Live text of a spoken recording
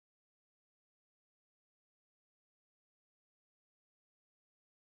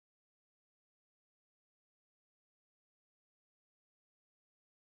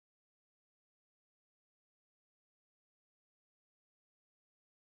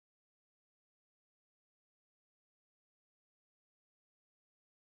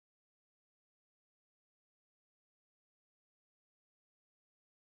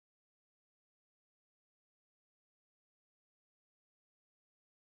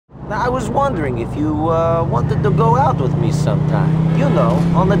I was wondering if you wanted to go out with me sometime. You know,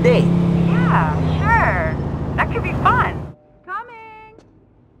 on a date. Yeah, sure. That could be fun. Coming!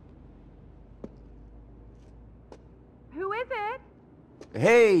 Who is it?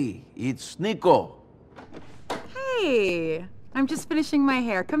 Hey, it's Niko. Hey, I'm just finishing my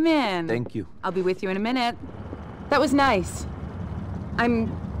hair. Come in. Thank you. I'll be with you in a minute. That was nice.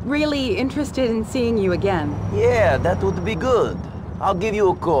 I'm really interested in seeing you again. Yeah, that would be good. I'll give you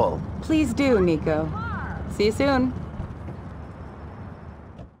a call. Please do, Niko. See you soon.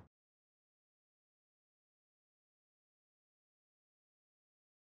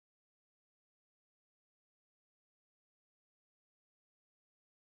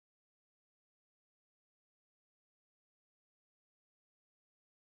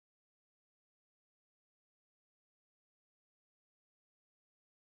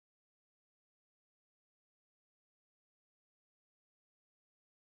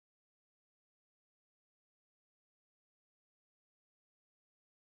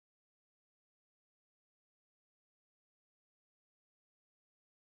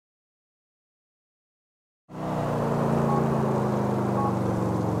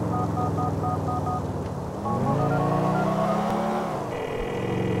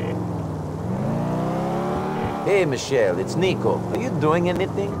 Hey, Michelle, it's Niko. Are you doing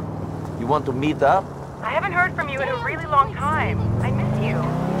anything? You want to meet up? I haven't heard from you in a really long time. I miss you.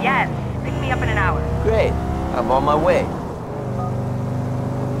 Yes, pick me up in an hour. Great. I'm on my way.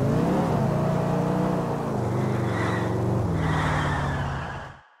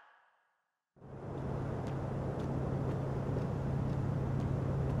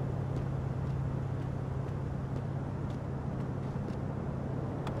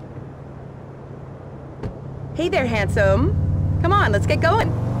 Hey there, handsome. Come on, let's get going.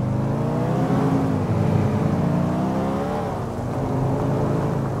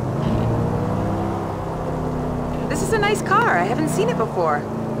 This is a nice car. I haven't seen it before.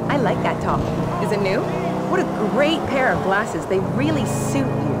 I like that top. Is it new? What a great pair of glasses. They really suit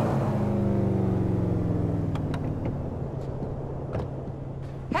you.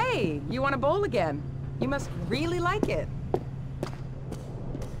 Hey, you want to bowl again? You must really like it.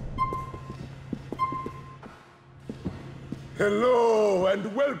 Hello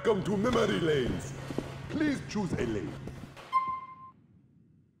and welcome to Memory Lanes. Please choose a lane.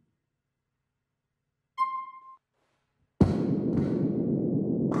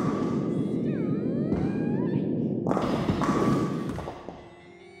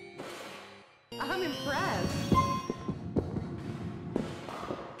 I'm impressed.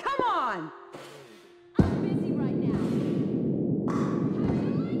 Come on! I'm busy right now.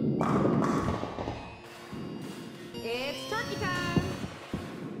 It's turkey time!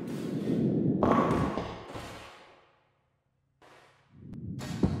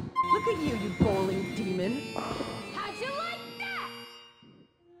 Look at you, you bowling demon. How'd you like that?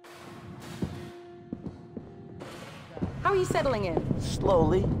 How are you settling in?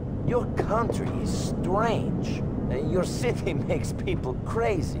 Slowly. Your country is strange. Your city makes people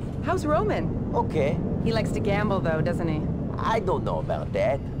crazy. How's Roman? Okay. He likes to gamble though, doesn't he? I don't know about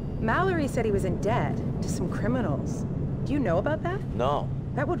that. Mallory said he was in debt to some criminals. Do you know about that? No.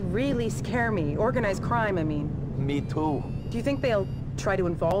 That would really scare me. Organized crime, I mean. Me too. Do you think they'll try to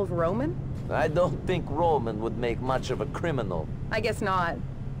involve Roman? I don't think Roman would make much of a criminal. I guess not.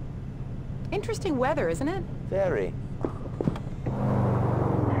 Interesting weather, isn't it? Very.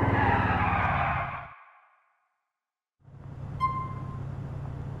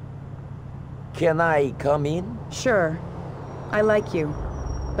 Can I come in? Sure. I like you.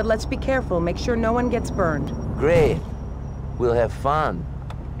 But let's be careful. Make sure no one gets burned. Great. We'll have fun.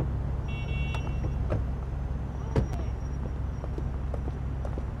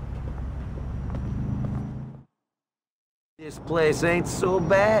 This place ain't so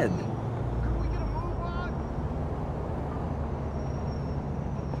bad.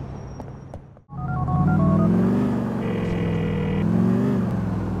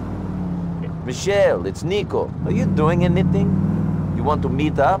 Michelle, it's Niko. Are you doing anything? You want to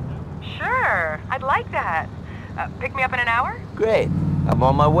meet up? Sure. I'd like that. Pick me up in an hour? Great. I'm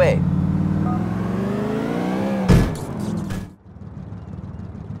on my way.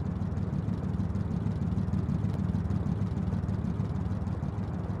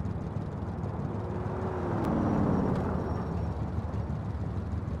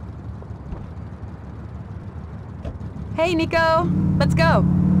 Hey, Niko. Let's go.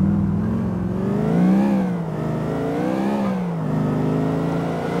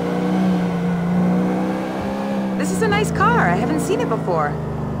 This is a nice car. I haven't seen it before.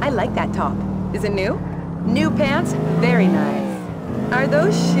 I like that top. Is it new? New pants? Very nice. Are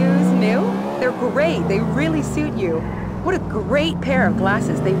those shoes new? They're great. They really suit you. What a great pair of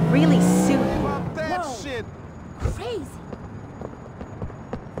glasses. They really suit you. Fuck that shit! Crazy.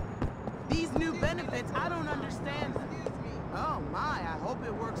 These new benefits, I don't understand them. Oh my, I hope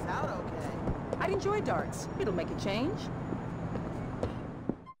it works out okay. I'd enjoy darts. It'll make a change.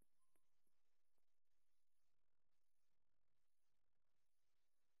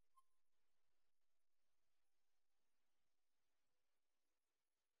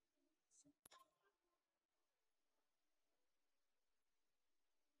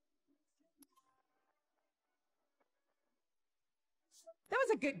 That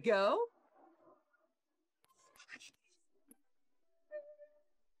was a good go.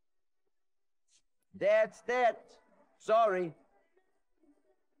 That's that. Sorry.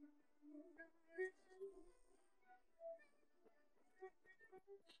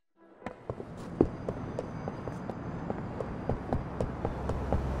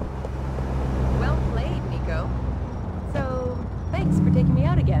 Well played, Niko. So, thanks for taking me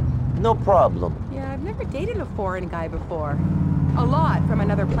out again. No problem. Yeah, I've never dated a foreign guy before. A lot from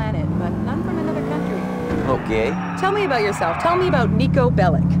another planet, but none from another country. Okay. Tell me about yourself. Tell me about Niko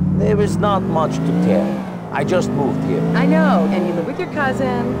Bellic. There is not much to tell. I just moved here. I know, and you live with your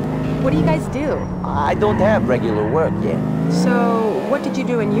cousin. What do you guys do? I don't have regular work yet. So, what did you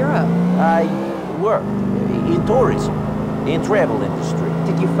do in Europe? I worked in tourism, in travel industry.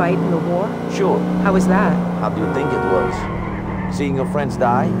 Did you fight in the war? Sure. How was that? How do you think it was? Seeing your friends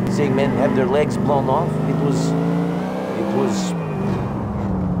die? Seeing men have their legs blown off?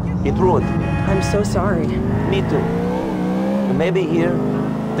 It ruined me. I'm so sorry. Me too. But maybe here,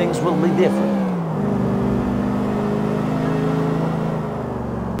 things will be different.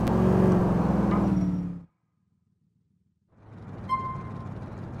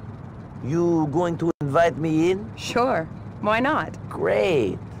 You going to invite me in? Sure. Why not?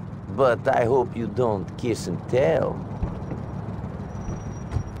 Great. But I hope you don't kiss and tell.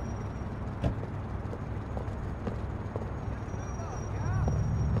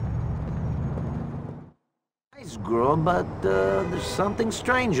 Nice girl, but there's something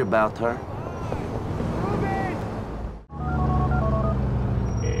strange about her.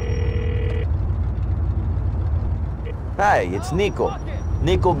 Hi, it's Niko.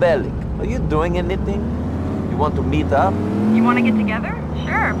 Niko Bellic. Are you doing anything? You want to meet up? You want to get together?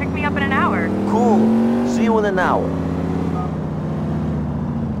 Sure, pick me up in an hour. Cool. See you in an hour.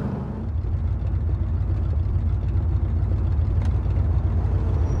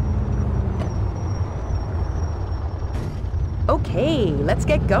 Okay, let's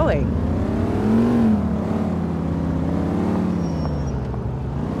get going.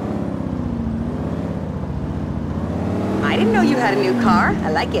 I didn't know you had a new car.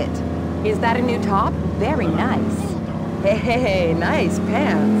 I like it. Is that a new top? Very nice. Hey, nice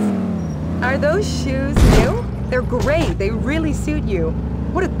pants. Are those shoes new? They're great. They really suit you.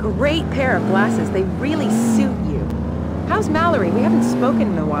 What a great pair of glasses. They really suit you. How's Mallory? We haven't spoken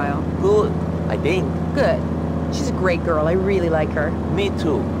in a while. Good, I think. Good. She's a great girl. I really like her. Me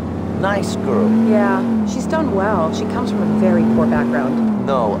too. Nice girl. Yeah, she's done well. She comes from a very poor background.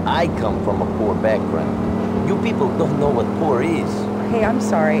 No, I come from a poor background. You people don't know what poor is. Hey, I'm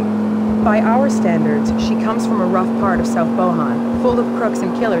sorry. By our standards, she comes from a rough part of South Bohan, full of crooks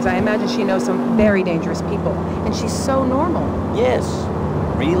and killers. I imagine she knows some very dangerous people. And she's so normal. Yes,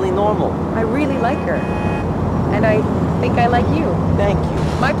 really normal. I really like her. And I think I like you. Thank you.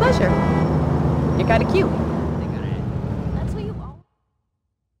 My pleasure. You're kind of cute. That's what you want.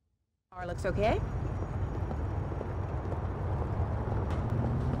 Car looks okay?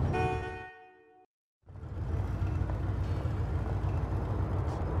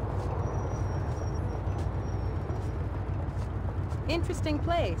 Interesting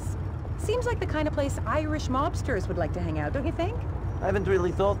place. Seems like the kind of place Irish mobsters would like to hang out, don't you think? I haven't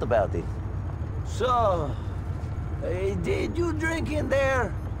really thought about it. So, did you drink in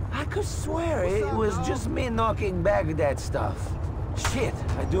there? I could swear it was just me knocking back that stuff. Shit,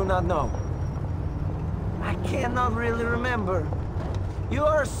 I do not know. I cannot really remember.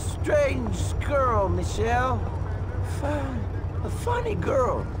 You're a strange girl, Michelle. A funny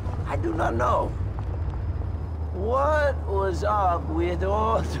girl. I do not know. What was up with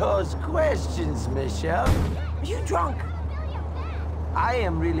all those questions, Michelle? Are you drunk? I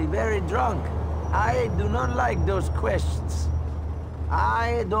am really very drunk. I do not like those questions.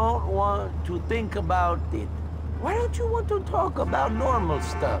 I don't want to think about it. Why don't you want to talk about normal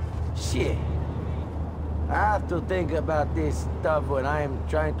stuff? Shit. I have to think about this stuff when I am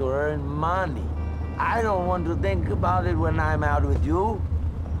trying to earn money. I don't want to think about it when I'm out with you.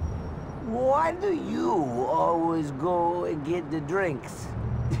 Why do you always go and get the drinks?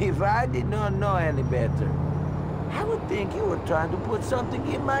 If I did not know any better, I would think you were trying to put something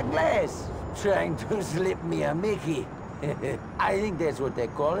in my glass. Trying to slip me a Mickey. I think that's what they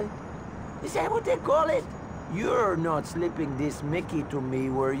call it. Is that what they call it? You're not slipping this Mickey to me,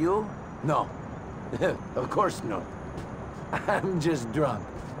 were you? No. Of course not. I'm just drunk.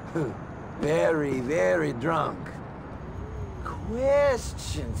 Very, very drunk.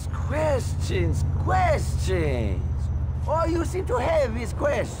 Questions, questions, questions. All you seem to have is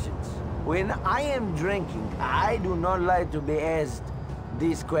questions. When I am drinking, I do not like to be asked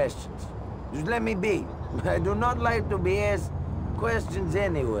these questions. Just let me be. I do not like to be asked questions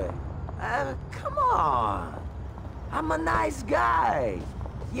anyway. Come on. I'm a nice guy.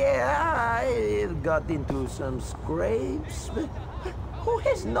 Yeah, I got into some scrapes, but who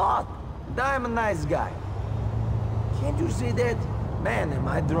has not? I'm a nice guy. Can't you see that? Man, am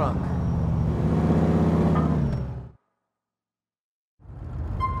I drunk.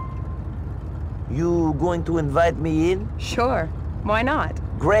 You going to invite me in? Sure. Why not?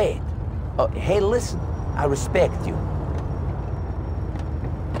 Great. Oh, hey, listen. I respect you.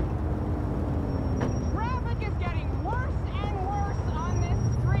 Traffic is getting worse and worse on this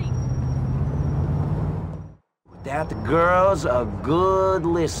street. That girl's a good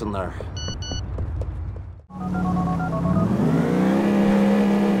listener.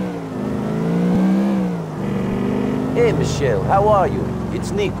 Hey, Michelle, how are you?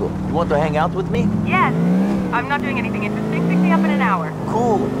 It's Niko. You want to hang out with me? Yes. I'm not doing anything interesting. Pick me up in an hour.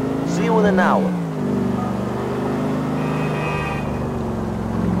 Cool. See you in an hour.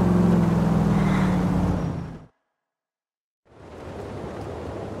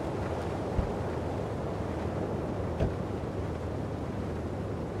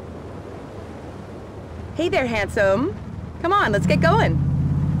 Hey there, handsome. Come on, let's get going.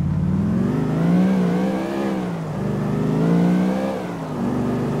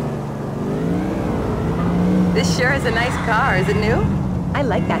 This sure is a nice car. Is it new? I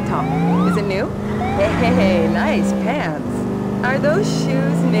like that top. Is it new? Hey, nice pants. Are those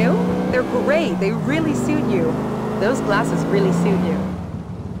shoes new? They're great. They really suit you. Those glasses really suit you.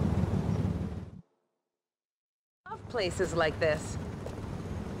 I love places like this.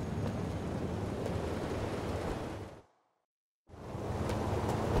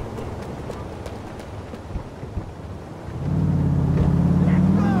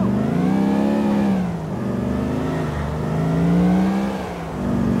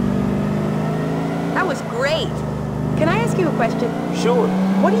 Great. Can I ask you a question? Sure.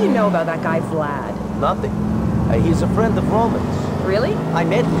 What do you know about that guy, Vlad? Nothing. He's a friend of Roman's. Really? I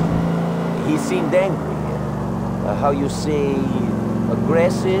met him. He seemed angry. How you say,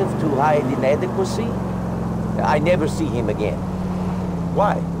 aggressive to hide inadequacy? I never see him again.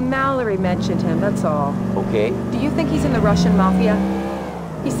 Why? Mallory mentioned him, that's all. Okay. Do you think he's in the Russian mafia?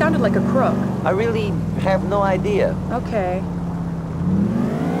 He sounded like a crook. I really have no idea. Okay.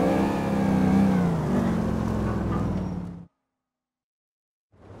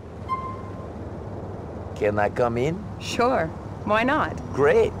 Can I come in? Sure. Why not?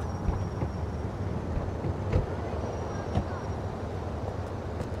 Great.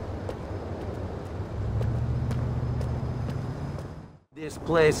 This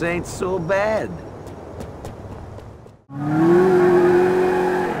place ain't so bad.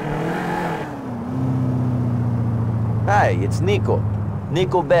 Hi, it's Niko.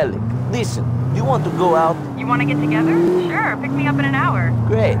 Niko Bellic. Listen, do you want to go out? You want to get together? Sure, pick me up in an hour.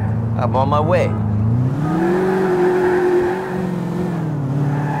 Great. I'm on my way.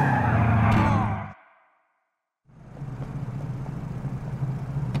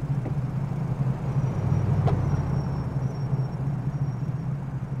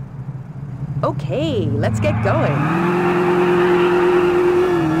 Okay, let's get going.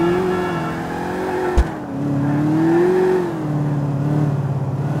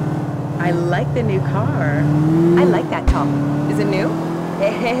 I like the new car. I like that top. Is it new?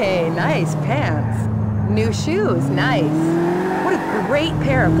 Hey, nice pants. New shoes, nice. What a great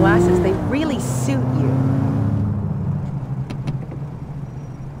pair of glasses. They really suit you.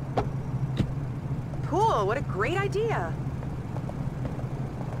 Cool, what a great idea.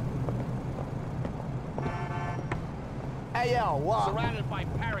 Hey, yo, what? Surrounded by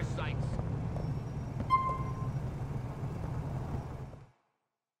parasites.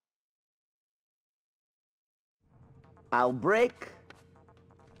 I'll break.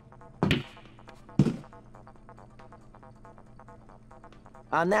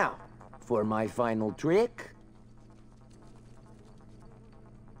 Now, for my final trick.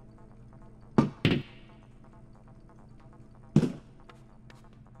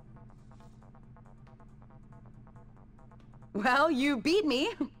 Well, you beat me.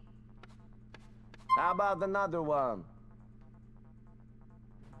 How about another one?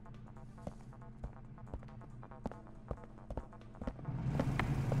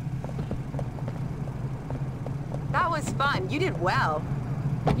 That was fun. You did well.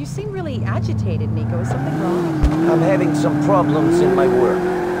 You seem really agitated, Niko. Is something wrong? I'm having some problems in my work.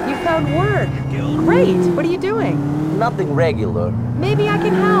 You found work. Great. What are you doing? Nothing regular. Maybe I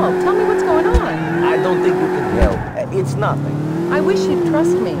can help. Tell me what's going on. I don't think you can help. It's nothing. I wish you'd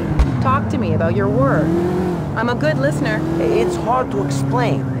trust me. Talk to me about your work. I'm a good listener. It's hard to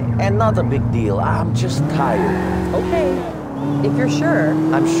explain, and not a big deal. I'm just tired. Okay. If you're sure.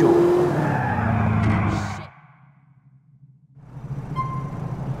 I'm sure.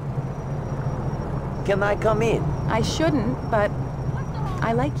 Can I come in? I shouldn't, but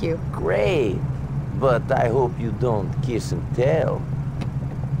I like you. Great. But I hope you don't kiss and tell.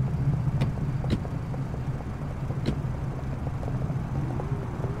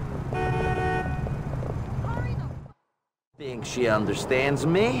 Think she understands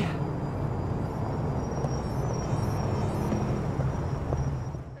me?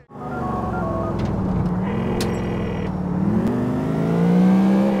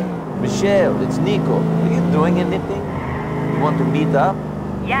 Michelle, it's Niko. Are you doing anything? You want to meet up?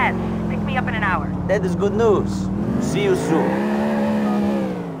 Yes. Pick me up in an hour. That is good news. See you soon.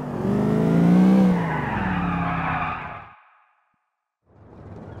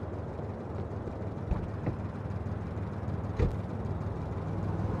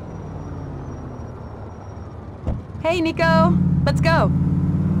 Hey, Niko. Let's go.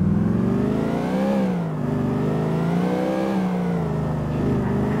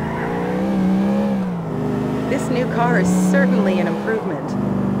 This new car is certainly an improvement.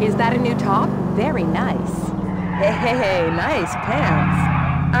 Is that a new top? Very nice. Hey, nice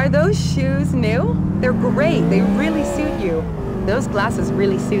pants. Are those shoes new? They're great. They really suit you. Those glasses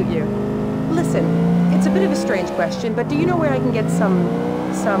really suit you. Listen, it's a bit of a strange question, but do you know where I can get some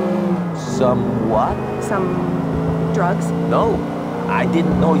Some what? drugs? No. I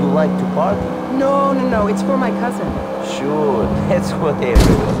didn't know you liked to party. No, it's for my cousin. Sure, that's what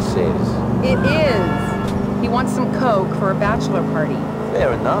everyone says. It is. He wants some coke for a bachelor party.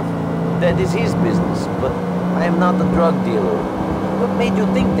 Fair enough. That is his business, but I am not a drug dealer. What made you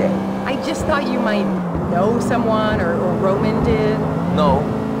think that? I just thought you might know someone, or Roman did. No.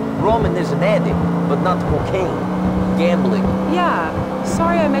 Roman is an addict, but not cocaine. Gambling. Yeah,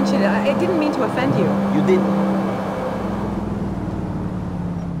 sorry I mentioned it. I didn't mean to offend you. You didn't.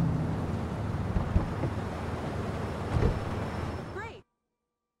 Great.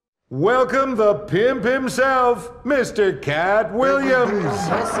 Welcome the pimp himself, Mr. Cat Williams.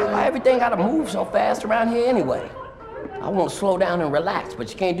 Everything gotta move so fast around here anyway. I won't slow down and relax, but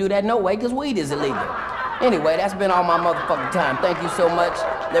you can't do that no way, because weed is illegal. Anyway, that's been all my motherfucking time. Thank you so much.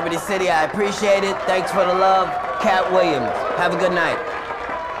 Liberty City, I appreciate it. Thanks for the love. Cat Williams. Have a good night.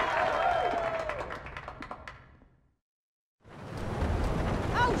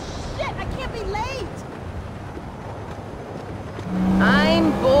 Oh shit, I can't be late!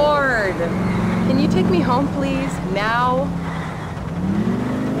 I'm bored. Can you take me home, please? Now?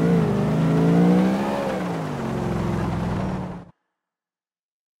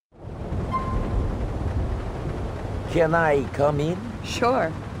 Can I come in? Sure.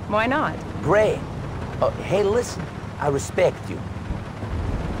 Why not? Great. Hey, listen. I respect you.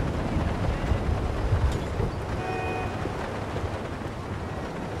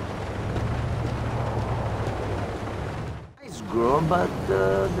 Nice girl, but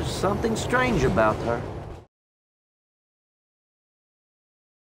there's something strange about her.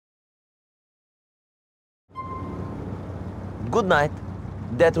 Good night.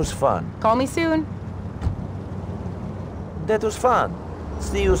 That was fun. Call me soon. That was fun.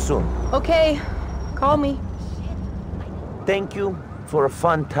 See you soon. Okay. Call me. Thank you for a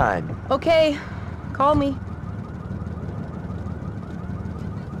fun time. Okay. Call me.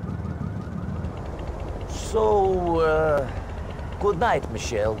 So, good night,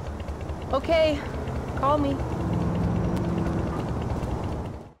 Michelle. Okay. Call me.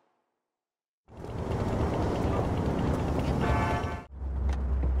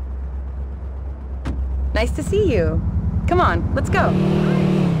 Nice to see you. Come on, let's go.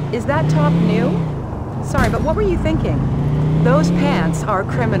 Is that top new? Sorry, but what were you thinking? Those pants are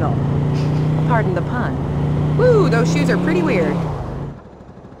criminal. Pardon the pun. Woo, those shoes are pretty weird.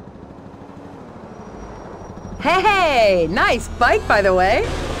 Hey, nice bike, by the way.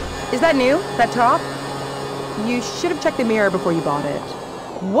 Is that new, that top? You should have checked the mirror before you bought it.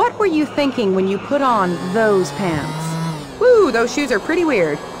 What were you thinking when you put on those pants? Woo, those shoes are pretty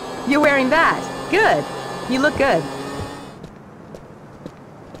weird. You're wearing that. Good. You look good.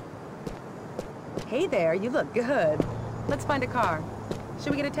 Hey there, you look good. Let's find a car.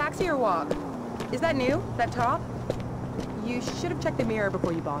 Should we get a taxi or walk? Is that new? That top? You should have checked the mirror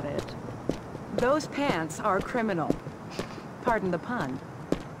before you bought it. Those pants are criminal. Pardon the pun.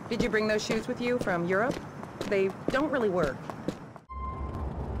 Did you bring those shoes with you from Europe? They don't really work.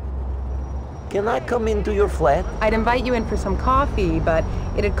 Can I come into your flat? I'd invite you in for some coffee, but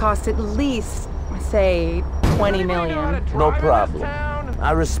it'd cost at least, say, 20 million. No problem.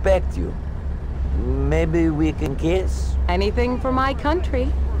 I respect you. Maybe we can kiss? Anything for my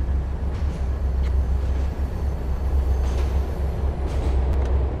country.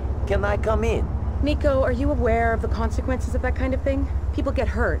 Can I come in? Niko, are you aware of the consequences of that kind of thing? People get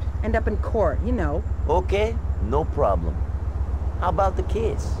hurt, end up in court, you know. Okay, no problem. How about the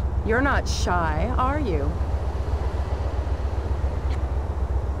kiss? You're not shy, are you?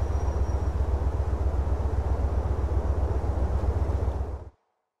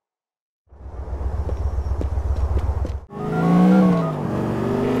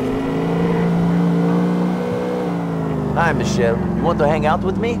 Hi, Michelle. You want to hang out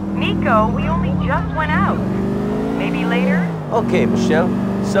with me? Niko, we only just went out. Maybe later? Okay, Michelle.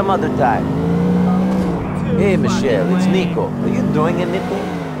 Some other time. Hey, Michelle, it's Niko. Are you doing anything?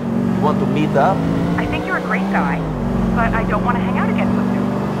 You want to meet up? I think you're a great guy, but I don't want to hang out again so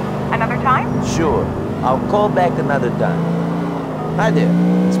soon. Another time? Sure. I'll call back another time. Hi there.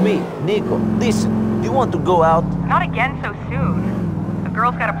 It's me, Niko. Listen, do you want to go out? Not again so soon. The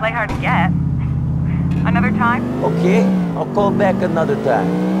girl's gotta play hard to get. Another time? Okay, I'll call back another time.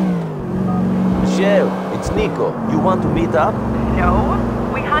 Michelle, it's Niko. You want to meet up? No.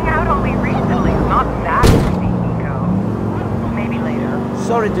 We hung out only recently. Not that easy, Niko. Maybe later.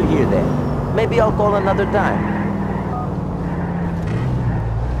 Sorry to hear that. Maybe I'll call another time.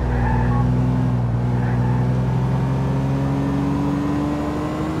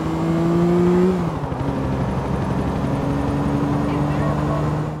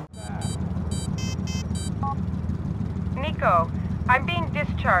 Niko, I'm being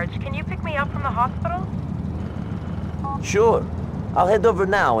discharged. Can you pick me up from the hospital? Sure. I'll head over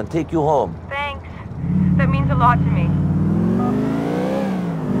now and take you home. Thanks. That means a lot to me.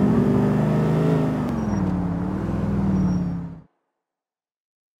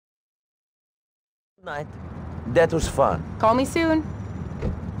 Good night. That was fun. Call me soon.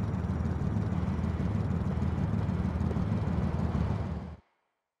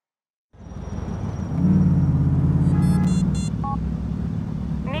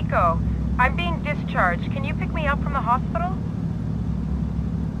 Niko, I'm being discharged. Can you pick me up from the hospital?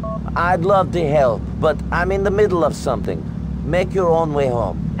 I'd love to help, but I'm in the middle of something. Make your own way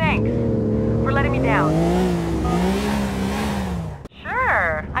home. Thanks for letting me down.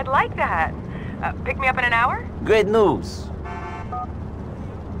 Sure, I'd like that. Pick me up in an hour? Great news.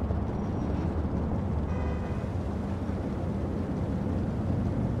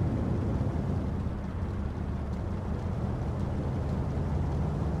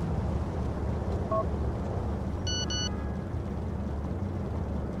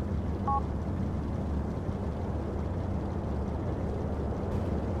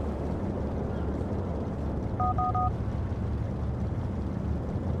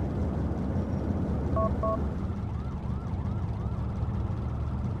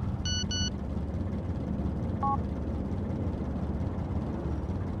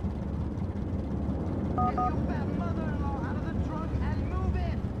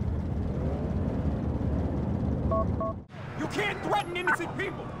 You can't threaten innocent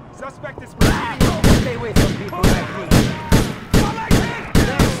people! Suspect is proceeding. Stay away from people like me. Not like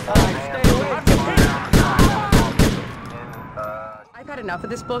this! Stay away from me. I've had enough of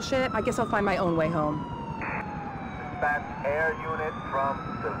this bullshit. I guess I'll find my own way home. Dispatch air unit from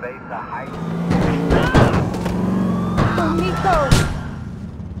Cerveza Heights. Oh,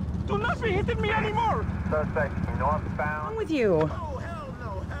 Niko! Do not be hitting me anymore! Suspect What's wrong northbound. with you? Oh, hell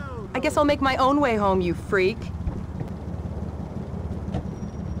no, hell no. I guess I'll make my own way home, you freak.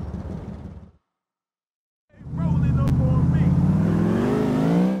 Rolling up on me.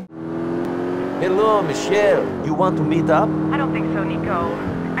 Hello, Michelle. You want to meet up? I don't think so, Niko.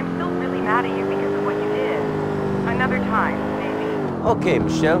 I'm still really mad at you because of what you did. Another time, maybe. Okay,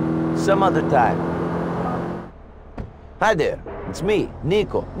 Michelle. Some other time. Hi there. It's me,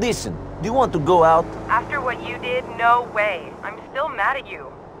 Niko. Listen, do you want to go out? After what you did, no way. I'm still mad at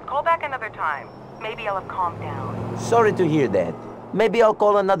you. Call back another time. Maybe I'll have calmed down. Sorry to hear that. Maybe I'll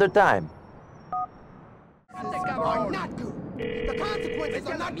call another time. Are not good. The consequences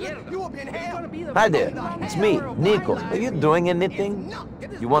are not good, you will be in hell. Hi there, it's me, Niko. Are you doing anything?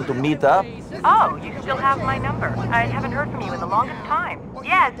 You want to meet up? Oh, you still have my number. I haven't heard from you in the longest time.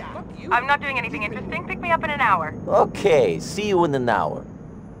 Yes, I'm not doing anything interesting. Pick me up in an hour. Okay, see you in an hour.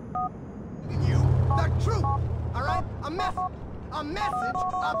 You, the truth, all right? A message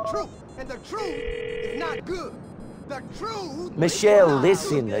of truth, and the truth is not good. The truth. Michelle,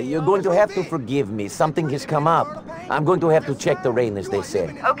 listen, you're going to have to forgive me. Something has come up. I'm going to have to check the rain, as they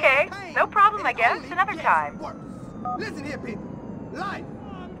say. Okay, no problem, I guess. Another time. Listen here, people. Life.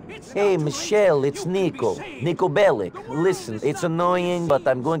 Hey, Michelle, it's Niko. Niko Bellic. Listen, it's annoying, but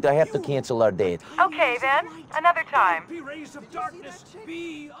I'm going to have to cancel our date. Okay, then. Another time. Be rays of darkness,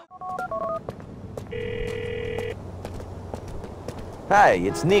 be... Hi,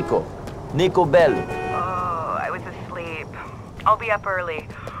 it's Niko. Niko Bellic. Oh, I was asleep. I'll be up early.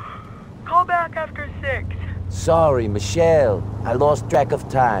 Call back after 6. Sorry, Michelle. I lost track of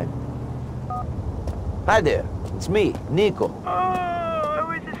time. Hi there, it's me, Niko. Oh, I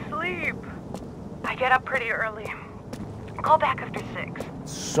was asleep. I get up pretty early. Call back after 6.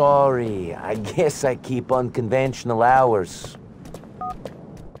 Sorry, I guess I keep unconventional hours.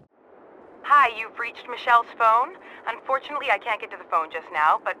 Hi, you've reached Michelle's phone. Unfortunately, I can't get to the phone just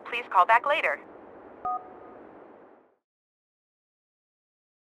now, but please call back later.